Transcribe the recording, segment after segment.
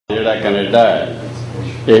ਜਿਹੜਾ ਕੈਨੇਡਾ ਹੈ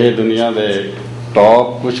ਇਹ ਦੁਨੀਆ ਦੇ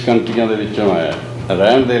ਟੌਪ ਕੁਝ ਕੰਟਰੀਆਂ ਦੇ ਵਿੱਚੋਂ ਹੈ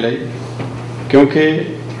ਰਹਿਣ ਦੇ ਲਈ, ਕਿਉਂਕਿ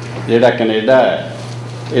ਜਿਹੜਾ ਕੈਨੇਡਾ ਹੈ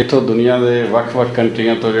ਇੱਥੋਂ ਦੁਨੀਆ ਦੇ ਵੱਖ-ਵੱਖ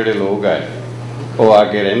ਕੰਟਰੀਆਂ ਤੋਂ ਜਿਹੜੇ ਲੋਕ ਹੈ ਉਹ ਆ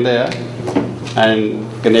ਕੇ ਰਹਿੰਦੇ ਆ। ਐਂਡ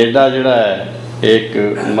ਕੈਨੇਡਾ ਜਿਹੜਾ ਹੈ ਇੱਕ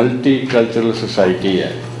ਮਲਟੀ ਕਲਚਰਲ ਸੁਸਾਇਟੀ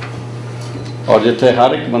ਹੈ, ਔਰ ਜਿੱਥੇ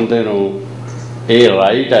ਹਰ ਇੱਕ ਬੰਦੇ ਨੂੰ ਇਹ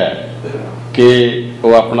ਰਾਈਟ ਹੈ ਕਿ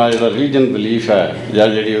ਉਹ ਆਪਣਾ ਜਿਹੜਾ ਰਿਲੀਜਨ ਬਿਲੀਫ ਹੈ ਜਾਂ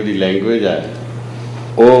ਜਿਹੜੀ ਉਹਦੀ ਲੈਂਗੁਏਜ ਹੈ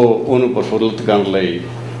ਉਹਨੂੰ ਪ੍ਰਫੁੱਲਿਤ ਕਰਨ ਲਈ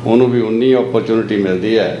ਉਹਨੂੰ ਵੀ ਉਨੀ ਓਪਰਚੁਨਿਟੀ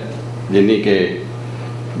ਮਿਲਦੀ ਹੈ ਜਿੰਨੀ ਕਿ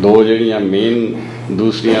ਦੋ ਜਿਹੜੀਆਂ ਮੇਨ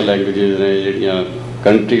ਦੂਸਰੀਆਂ ਲੈਂਗੁਏਜਿਸ ਨੇ, ਜਿਹੜੀਆਂ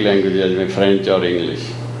ਕੰਟਰੀ ਲੈਂਗੁਏਜ ਜਿਵੇਂ ਫਰੈਂਚ ਔਰ ਇੰਗਲਿਸ਼।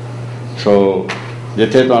 ਸੋ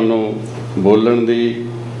ਜਿੱਥੇ ਤੁਹਾਨੂੰ ਬੋਲਣ ਦੀ,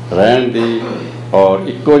 ਰਹਿਣ ਦੀ ਔਰ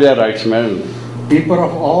ਇੱਕੋ ਜਿਹਾ ਰਾਈਟਸ ਮਿਲਣ। People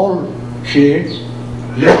of all shades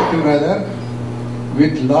live together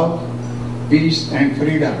with love, peace and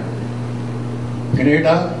freedom.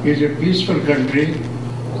 Canada is a peaceful country.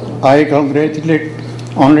 I congratulate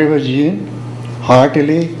Honorable Jean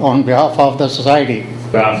heartily on behalf of the society.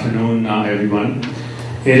 Good afternoon, everyone.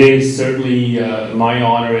 It is certainly my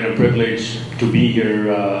honor and a privilege to be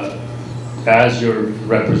here as your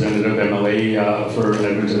representative MLA for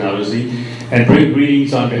Edmonton LRC, and bring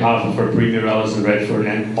greetings on behalf of our Premier Alison Redford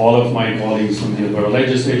and all of my colleagues from the Alberta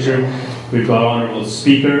Legislature. We've got Honourable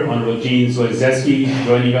Speaker, Honourable Jean Zlozeski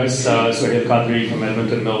joining us, Sohail Qadri from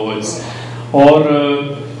Edmonton Millwoods, और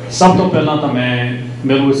सब तो पहला तो मैं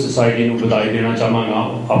Millwoods Society ਨੂੰ ਵਧਾਈ ਦੇਣਾ ਚਾਹਾਂਗਾ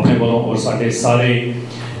ਆਪਣੇ ਵੱਲੋਂ और ਸਾਡੇ ਸਾਰੇ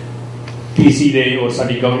TC ਦੇ और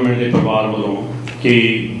ਸਾਡੀ ਗਵਰਨਮੈਂਟ ਦੇ ਪਰਿਵਾਰ ਵੱਲੋਂ ਕਿ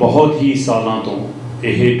ਬਹੁਤ ਹੀ ਸਾਲਾਂ ਤੋਂ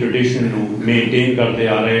ਇਹ ਟ੍ਰੈਡੀਸ਼ਨ ਨੂੰ ਮੇਨਟੇਨ ਕਰਦੇ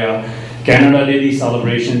ਆ ਰਹੇ ਆ। ਕੈਨੇਡਾ ਡੇ ਦੀ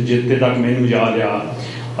ਸੈਲੀਬ੍ਰੇਸ਼ਨ ਜਿੱਥੇ ਤੱਕ ਮੈਨੂੰ ਯਾਦ ਆ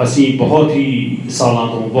ਅਸੀਂ ਬਹੁਤ ਹੀ ਸਾਲਾਂ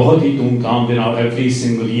ਤੋਂ ਬਹੁਤ ਹੀ ਧੂਮਧਾਮ ਦੇ ਨਾਲ ਐਵਰੀ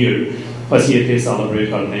ਸਿੰਗਲ ਈਅਰ ਅਸੀਂ ਇੱਥੇ ਸੈਲੀਬ੍ਰੇਟ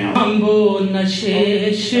ਕਰਦੇ ਹਾਂ। ਸੰਭੋ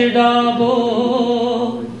ਨਸ਼ੇ ਛਡਾਵੋ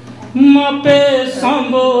ਮਾਪੇ,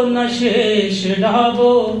 ਸੰਭੋ ਨਸ਼ੇ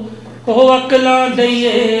ਛਡਾਵੋ ਉਹ ਅਕਲਾਂ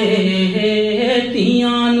ਦਈਏ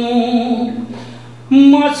ਧੀਆਂ ਨੂੰ।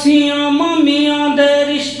 ਮਾਸੀਆਂ ਮਾਮੀਆਂ ਦੇ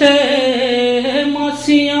ਰਿਸ਼ਤੇ,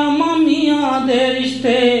 ਮਾਸੀਆਂ ਮਾਮੀਆਂ ਦੇ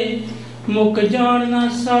ਰਿਸ਼ਤੇ ਮੁੱਕ ਜਾਣ ਨਾ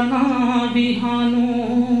ਸਾਲਾਂ ਵੀਹਾਂ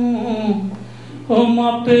ਨੂੰ। ਉਹ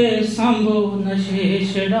ਮਾਪੇ ਸੰਭੋ ਨਸ਼ੇ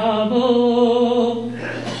ਛਡਾਵੋ।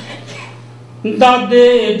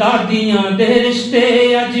 ਦਾਦੇ ਦਾਦੀਆਂ ਦੇ ਰਿਸ਼ਤੇ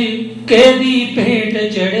ਅੱਜ ਕਿਹਦੀ ਭੇਂਟ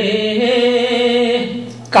ਚੜੇ,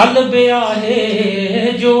 ਕੱਲ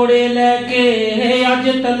ਵਿਆਹੇ ਜੋੜੇ ਲੈ ਕੇ ਅੱਜ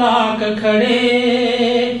ਤਲਾਕ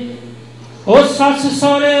ਖੜੇ। ਉਹ ਸੱਸ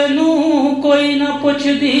ਸਹੁਰੇ ਨੂੰ ਕੋਈ ਨਾ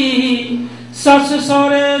ਪੁੱਛਦੀ, ਸੱਸ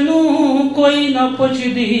ਸਹੁਰੇ ਨੂੰ ਕੋਈ ਨਾ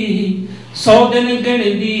ਪੁੱਛਦੀ, 100 ਦਿਨ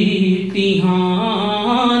ਗਿਣਦੀ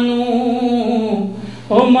ਧੀਆਂ ਨੂੰ।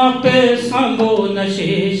 ਉਹ ਮਾਪੇ ਸੰਭੋ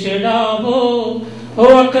ਨਸ਼ੇ ਛਡਾਵੋ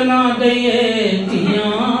ਉਹ ਅਕਲਾਂ ਦਈਏ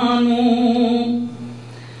ਧੀਆਂ ਨੂੰ।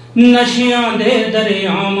 ਨਸ਼ਿਆਂ ਦੇ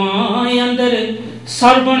ਦਰਿਆਵਾਂ ਅੰਦਰ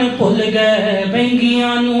ਸਰਵਣ ਭੁੱਲ ਗਏ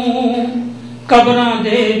ਬੈਂਗੀਆਂ ਨੂੰ। ਕਬਰਾਂ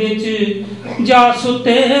ਦੇ ਵਿੱਚ ਜਾ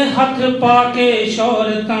ਸੁੱਤੇ ਹੱਥ ਪਾ ਕੇ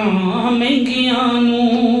ਸ਼ੌਹਰਤਾਂ ਮਹਿੰਗੀਆਂ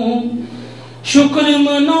ਨੂੰ। ਸ਼ੁਕਰ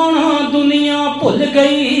ਮਨਾਉਣਾ ਦੁਨੀਆ ਭੁੱਲ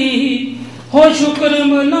ਗਈ, ਹੋ ਸ਼ੁਕਰ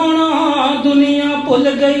ਮਨਾਉਣਾ ਦੁਨੀਆ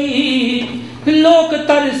ਭੁੱਲ ਗਈ। ਲੋਕ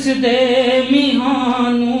ਤਰਸਦੇ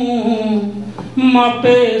ਮੀਹਾਂ ਨੂੰ।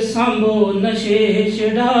 ਮਾਪੇ ਸੰਭੋ ਨਸ਼ੇ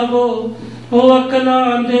ਛਡਾਵੋ ਉਹ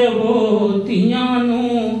ਅਕਲਾਂ ਦੇਵੋ ਧੀਆਂ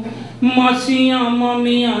ਨੂੰ। ਮਾਸੀਆਂ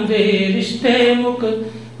ਮਾਮੀਆਂ ਦੇ ਰਿਸ਼ਤੇ ਮੁੱਕ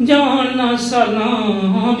ਜਾਣ ਨਾ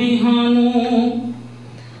ਸਾਲਾਂ ਵੀਹਾਂ ਨੂੰ।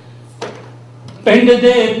 ਪਿੰਡ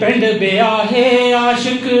ਦੇ ਪਿੰਡ ਵਿਆਹੇ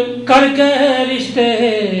ਆਸ਼ਿਕ ਕਰ ਗਏ ਰਿਸ਼ਤੇ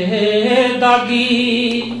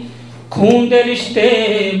ਦਾਗੀ। ਖੂਨ ਦੇ ਰਿਸ਼ਤੇ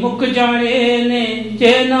ਮੁੱਕ ਜਾਣੇ ਨੇ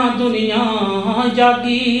ਜੇ ਨਾ ਦੁਨੀਆ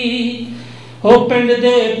ਜਾਗੀ। ਉਹ ਪਿੰਡ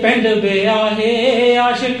ਦੇ ਪਿੰਡ ਵਿਆਹੇ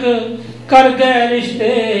ਆਸ਼ਿਕ ਕਰ ਗਏ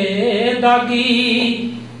ਰਿਸ਼ਤੇ ਦਾਗੀ।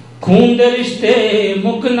 ਖੂਨ ਦੇ ਰਿਸ਼ਤੇ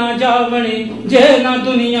ਮੁੱਕ ਨਾ ਜਾਵਣ ਜੇ ਨਾ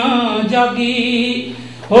ਦੁਨੀਆ ਜਾਗੀ।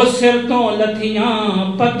 ਉਹ ਸਿਰ ਤੋਂ ਲੱਥੀਆਂ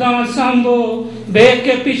ਪੱਗਾਂ ਸੰਭੋ ਵੇਖ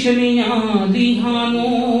के पिछलियां लीहां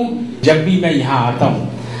ਨੂੰ। जब भी मैं यहाँ आता हूँ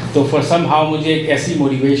तो for somehow मुझे एक ऐसी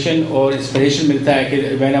मोटिवेशन और इंस्पिरेशन मिलता है कि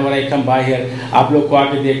whenever I come by here आप लोग को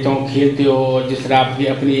आके देखता हूँ खेलते हो और जिस तरह आपकी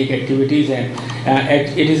अपनी एक एक्टिविटीज़ हैं,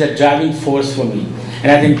 it is a driving force for me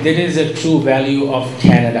and I think that is a true value of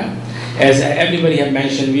Canada. As everybody have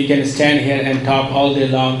mentioned, we can stand here and talk all day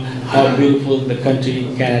long how beautiful the country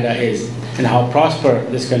Canada is and how prosperous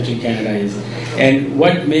this country Canada is. And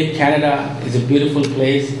what makes Canada is a beautiful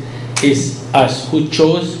place is us who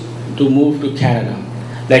chose to move to Canada.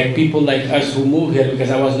 Like people like us who move here,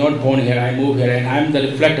 because I was not born here, I moved here and I'm to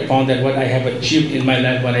reflect upon that what I have achieved in my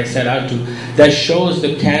life, what I set out to. That shows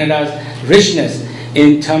the Canada's richness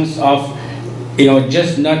in terms of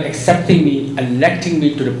just not accepting me, electing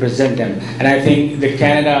me to represent them. And I think the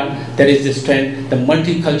Canada, that is the strength, the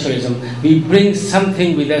multiculturalism. We bring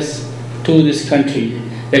something with us to this country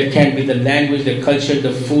that can be the language, the culture,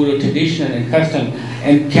 the food, or tradition and custom.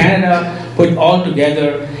 And Canada put all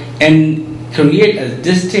together and create a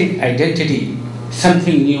distinct identity,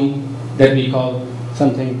 something new that we call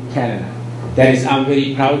something Canada. That is, I'm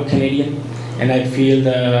very proud Canadian, and I feel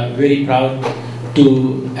very proud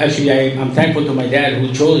to, actually I'm thankful to my dad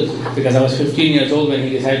who chose, because I was 15 years old when he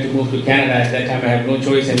decided to move to Canada. At that time I had no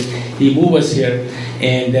choice, and he moved us here,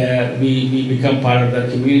 and we become part of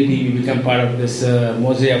the community, we become part of this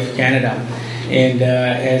mosaic of Canada. And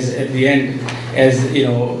as at the end, as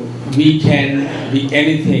we can be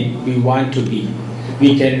anything we want to be.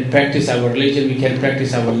 We can practice our religion, we can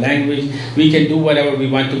practice our language, we can do whatever we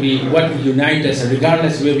want to be. What unites us,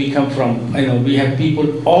 regardless where we come from, we have people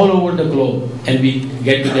all over the globe, and we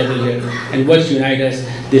get together here. And what unites us,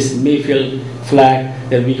 this Mayfield flag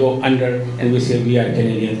that we go under, and we say we are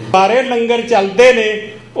Canadian. ਸਾਰੇ ਲੰਗਰ ਚੱਲਦੇ ਨੇ,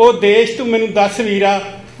 ਉਹ ਦੇਸ਼ ਤੂੰ ਮੈਨੂੰ ਦੱਸ ਵੀਰਾ,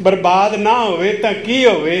 ਬਰਬਾਦ ਨਾ ਹੋਵੇ ਤਾਂ ਕੀ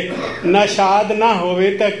ਹੋਵੇ, ਨਾ ਸ਼ਾਦ ਨਾ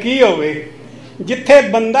ਹੋਵੇ ਤਾਂ ਕੀ ਹੋਵੇ। ਜਿੱਥੇ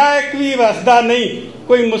ਬੰਦਾ ਇੱਕ ਵੀ ਵਸਦਾ ਨਹੀਂ,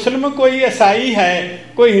 कोई मुस्लिम कोई ईसाई है,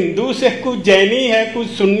 कोई हिंदू सिख कोई जैनी है, कोई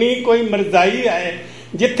सुन्नी कोई मरजाई है,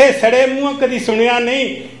 जिथे सड़े मूँह कदी सुनिया नहीं,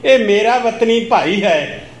 ये मेरा वतनी भाई है।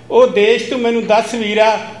 वो देश तू मैनू दस वीरा,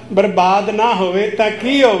 बर्बाद ना होवे तां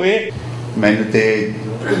की होवे। मैनू ते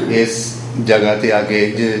इस जगह ते आके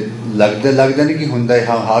लगदा नहीं कि हुंदा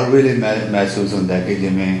है, हर वेले महसूस हुंदा है कि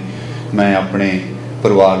जिवें मैं अपने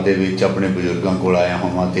परिवार दे विच अपने बजुर्गों कोल आया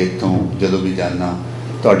होवां, ते इत्थों जदों भी जाना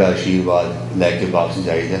ਤੁਹਾਡਾ ਆਸ਼ੀਰਵਾਦ ਲੈ ਕੇ ਵਾਪਸ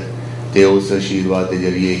ਜਾਈਦਾ, ਅਤੇ ਉਸ ਆਸ਼ੀਰਵਾਦ ਦੇ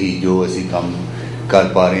ਜ਼ਰੀਏ ਹੀ ਜੋ ਅਸੀਂ ਕੰਮ ਕਰ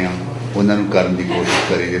ਪਾ ਰਹੇ ਹਾਂ ਉਹਨਾਂ ਨੂੰ ਕਰਨ ਦੀ ਕੋਸ਼ਿਸ਼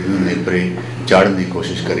ਕਰੀਦੀ, ਉਹਨੂੰ ਨੇਪਰੇ ਚਾੜ੍ਹਨ ਦੀ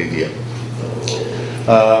ਕੋਸ਼ਿਸ਼ ਕਰੀਦੀ ਆ।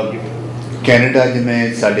 ਕੈਨੇਡਾ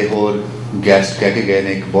ਜਿਵੇਂ ਸਾਡੇ ਹੋਰ ਗੈਸਟ ਕਹਿ ਕੇ ਗਏ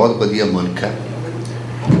ਨੇ, ਇੱਕ ਬਹੁਤ ਵਧੀਆ ਮੁਲਕ ਹੈ,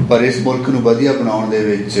 ਪਰ ਇਸ ਮੁਲਕ ਨੂੰ ਵਧੀਆ ਬਣਾਉਣ ਦੇ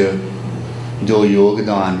ਵਿੱਚ ਜੋ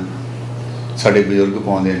ਯੋਗਦਾਨ ਸਾਡੇ ਬਜ਼ੁਰਗ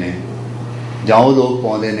ਪਾਉਂਦੇ ਨੇ, ਜਾਂ ਉਹ ਲੋਕ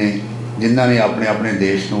ਪਾਉਂਦੇ ਨੇ ਜਿਨ੍ਹਾਂ ਨੇ ਆਪਣੇ ਆਪਣੇ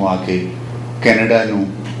ਦੇਸ਼ ਨੂੰ ਆ ਕੇ ਕੈਨੇਡਾ ਨੂੰ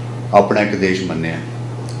ਆਪਣਾ ਇੱਕ ਦੇਸ਼ ਮੰਨਿਆ।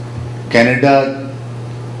 ਕੈਨੇਡਾ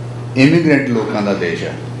ਇਮੀਗ੍ਰੈਂਟ ਲੋਕਾਂ ਦਾ ਦੇਸ਼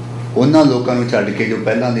ਹੈ। ਉਹਨਾਂ ਲੋਕਾਂ ਨੂੰ ਛੱਡ ਕੇ ਜੋ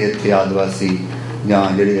ਪਹਿਲਾਂ ਦੇ ਇੱਥੇ ਆਦਿਵਾਸੀ ਜਾਂ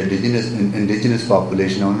ਜਿਹੜੇ ਇੰਡੀਜਨਸ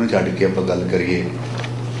ਪਾਪੂਲੇਸ਼ਨ ਆ, ਉਹਨਾਂ ਨੂੰ ਛੱਡ ਕੇ ਆਪਾਂ ਗੱਲ ਕਰੀਏ,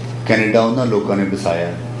 ਕੈਨੇਡਾ ਉਹਨਾਂ ਲੋਕਾਂ ਨੇ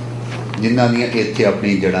ਵਸਾਇਆ ਜਿਨ੍ਹਾਂ ਦੀਆਂ ਇੱਥੇ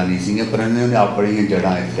ਆਪਣੀ ਜੜ੍ਹਾਂ ਨਹੀਂ ਸੀਗੀਆਂ, ਪਰ ਇਹਨਾਂ ਨੇ ਆਪਣੀਆਂ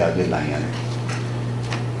ਜੜ੍ਹਾਂ ਇੱਥੇ ਆ ਕੇ ਲਾਈਆਂ ਨੇ।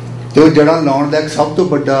 ਅਤੇ ਉਹ ਜੜ੍ਹਾਂ ਲਾਉਣ ਦਾ ਇੱਕ ਸਭ ਤੋਂ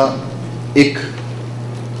ਵੱਡਾ ਇੱਕ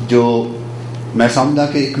ਜੋ ਮੈਂ ਸਮਝਦਾ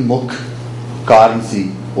ਕਿ ਇੱਕ ਮੁੱਖ ਕਾਰਨ ਸੀ,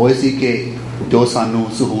 ਉਹ ਇਹ ਸੀ ਕਿ ਜੋ ਸਾਨੂੰ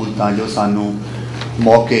ਸਹੂਲਤਾਂ, ਜੋ ਸਾਨੂੰ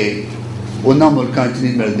ਮੌਕੇ ਉਹਨਾਂ ਮੁਲਕਾਂ 'ਚ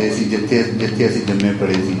ਨਹੀਂ ਮਿਲਦੇ ਸੀ ਜਿੱਥੇ ਅਸੀਂ ਜੰਮੇ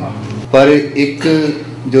ਪਲੇ ਸੀ। ਪਰ ਇੱਕ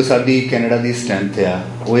ਜੋ ਸਾਡੀ ਕੈਨੇਡਾ ਦੀ ਸਟਰੈਂਥ ਆ,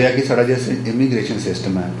 ਉਹ ਇਹ ਆ ਕਿ ਸਾਡਾ ਜਿਹੜਾ ਇਮੀਗ੍ਰੇਸ਼ਨ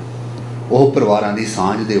ਸਿਸਟਮ ਹੈ, ਉਹ ਪਰਿਵਾਰਾਂ ਦੀ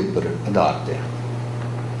ਸਾਂਝ ਦੇ ਉੱਪਰ ਆਧਾਰਿਤ ਹੈ।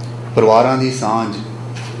 ਪਰਿਵਾਰਾਂ ਦੀ ਸਾਂਝ,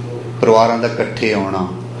 ਪਰਿਵਾਰਾਂ ਦਾ ਇਕੱਠੇ ਆਉਣਾ,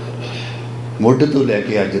 ਮੁੱਢ ਤੋਂ ਲੈ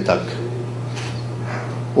ਕੇ ਅੱਜ ਤੱਕ,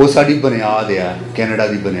 ਉਹ ਸਾਡੀ ਬੁਨਿਆਦ ਆ, ਕੈਨੇਡਾ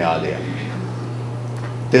ਦੀ ਬੁਨਿਆਦ ਆ।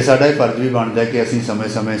 ਅਤੇ ਸਾਡਾ ਇਹ ਫਰਜ਼ ਵੀ ਬਣਦਾ ਕਿ ਅਸੀਂ ਸਮੇਂ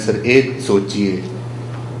ਸਮੇਂ ਸਿਰ ਇਹ ਸੋਚੀਏ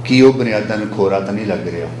ਕਿ ਉਹ ਬੁਨਿਆਦਾਂ ਨੂੰ ਖੋਰਾ ਤਾਂ ਨਹੀਂ ਲੱਗ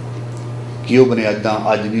ਰਿਹਾ, ਕਿ ਉਹ ਬੁਨਿਆਦਾਂ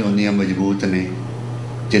ਅੱਜ ਵੀ ਓਨੀਆਂ ਮਜ਼ਬੂਤ ਨੇ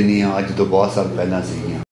ਜਿੰਨੀਆਂ ਅੱਜ ਤੋਂ ਬਹੁਤ ਸਾਲ ਪਹਿਲਾਂ ਸੀਗੀਆਂ।